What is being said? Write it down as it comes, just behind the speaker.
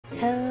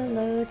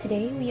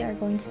today we are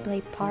going to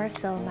play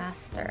Parcel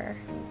Master.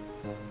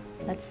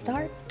 Let's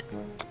start.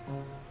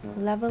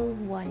 Level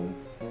 1.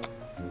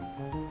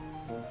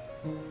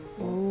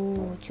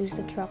 Ooh, choose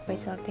the truck by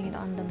selecting it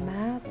on the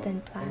map, then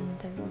plan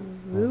the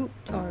route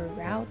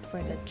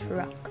for the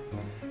truck.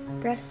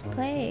 Press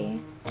play.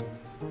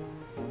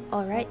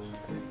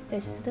 Alright,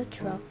 this is the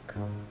truck.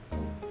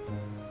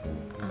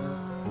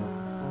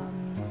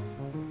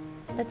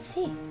 Let's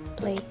see.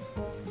 Play.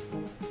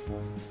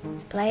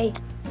 Play.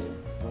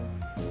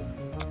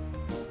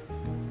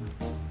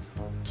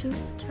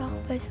 Choose the truck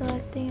by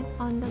selecting it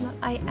on the map.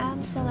 I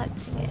am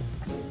selecting it.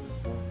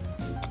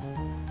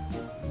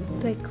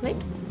 Do I click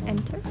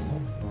enter?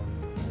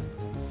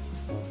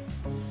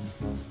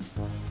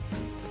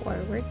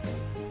 Forward.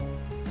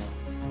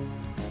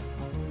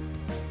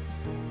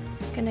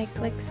 Can I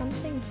click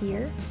something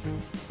here?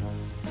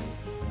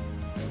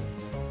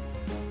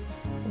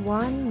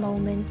 One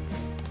moment.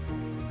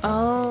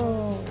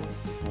 Oh,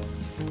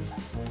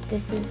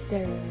 this is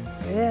the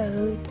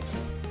route.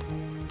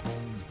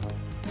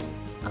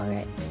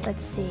 Alright,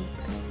 let's see.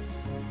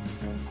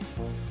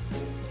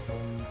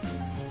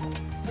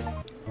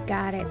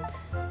 Got it.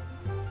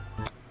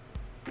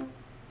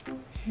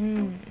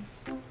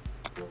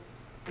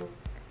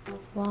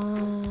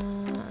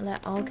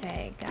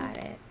 Okay, got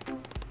it.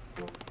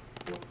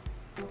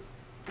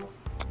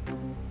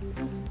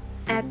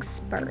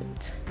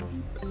 Expert.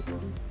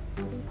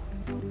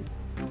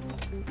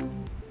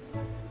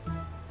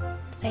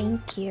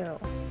 Thank you.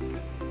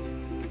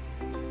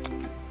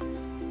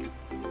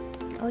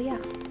 Oh yeah.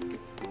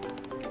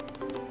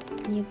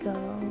 You go,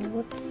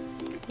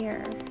 whoops,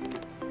 here.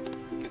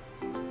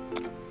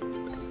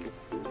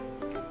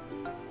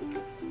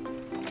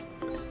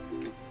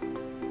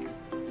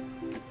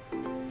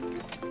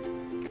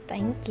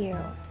 Thank you.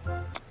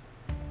 I'm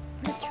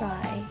gonna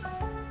try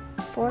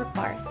 4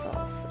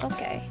 parcels.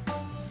 Okay.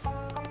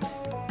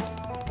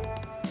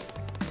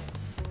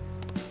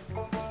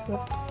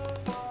 Whoops.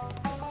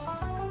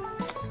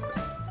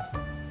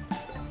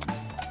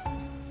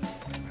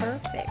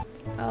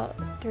 Perfect. Oh,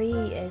 3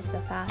 is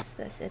the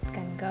fastest it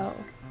can go.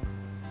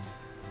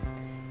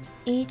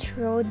 Each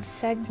road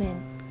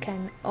segment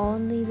can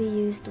only be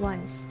used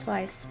once,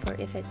 twice for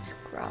if it's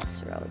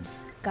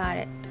crossroads. Got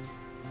it.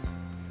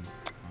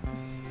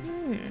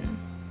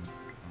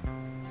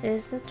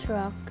 This is the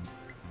truck.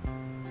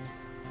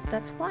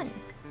 That's 1.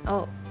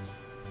 Oh,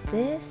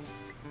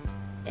 this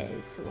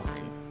is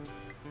 1.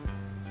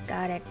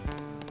 Got it.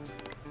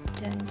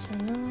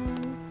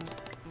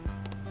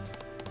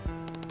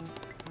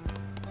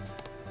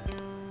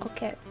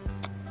 Okay.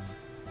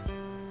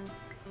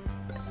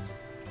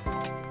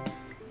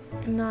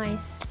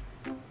 Nice.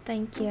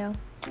 Thank you.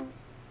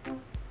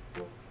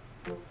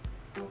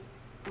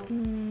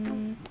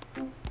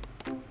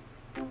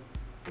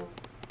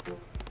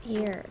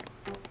 Here.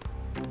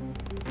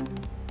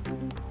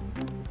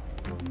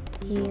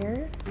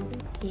 Here,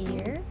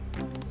 here,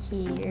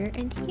 here,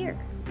 and here.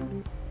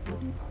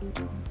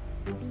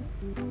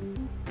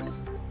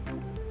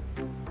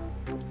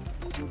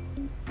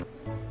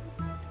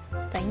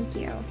 Thank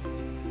you.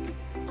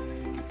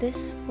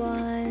 This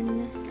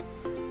one,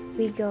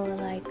 we go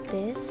like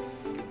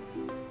this,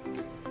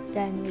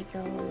 then we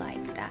go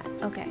like that.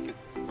 Okay.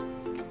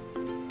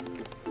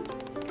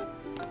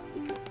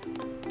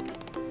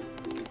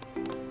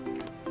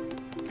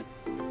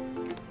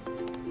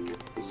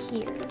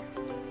 Here.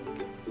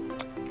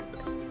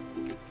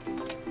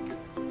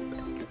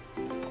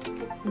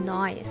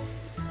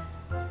 Nice.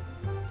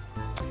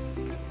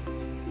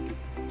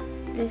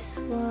 This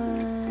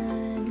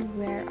one,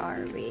 where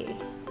are we?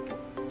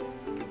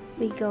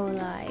 We go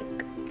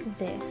like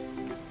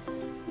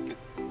this.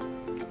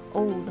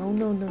 Oh, no.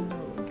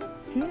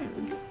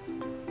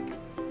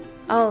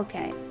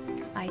 Okay,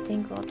 I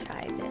think we'll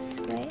try this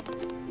way.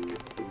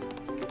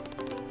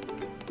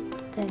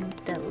 Then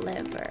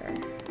deliver.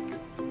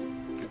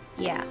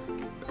 Yeah.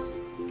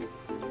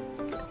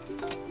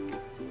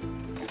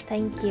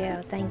 Thank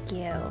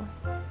you.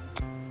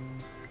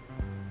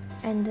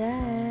 And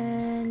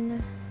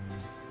then,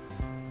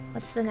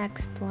 what's the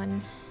next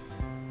one?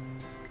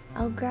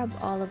 I'll grab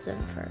all of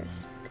them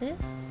first.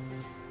 This,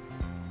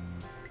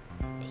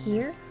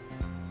 here,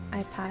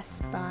 I pass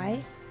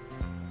by.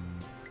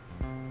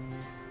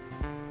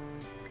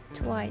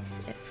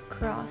 Twice if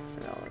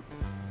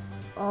crossroads.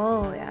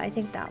 Oh yeah, I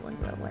think that one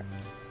will work.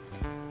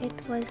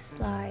 It was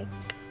like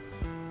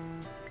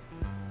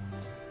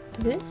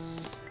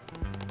this.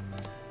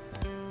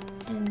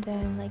 And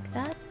then like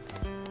that,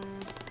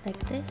 like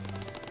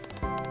this,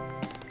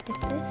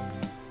 like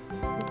this.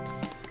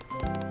 Oops.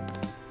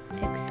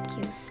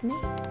 Excuse me.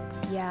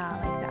 Yeah,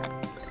 like that.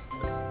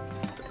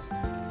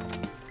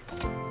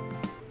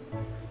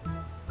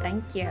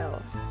 Thank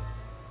you.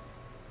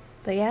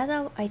 But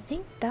yeah, I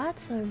think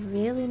that's a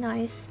really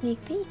nice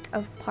sneak peek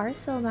of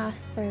Parcel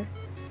Master.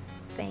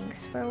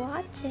 Thanks for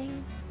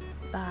watching.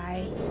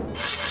 Bye.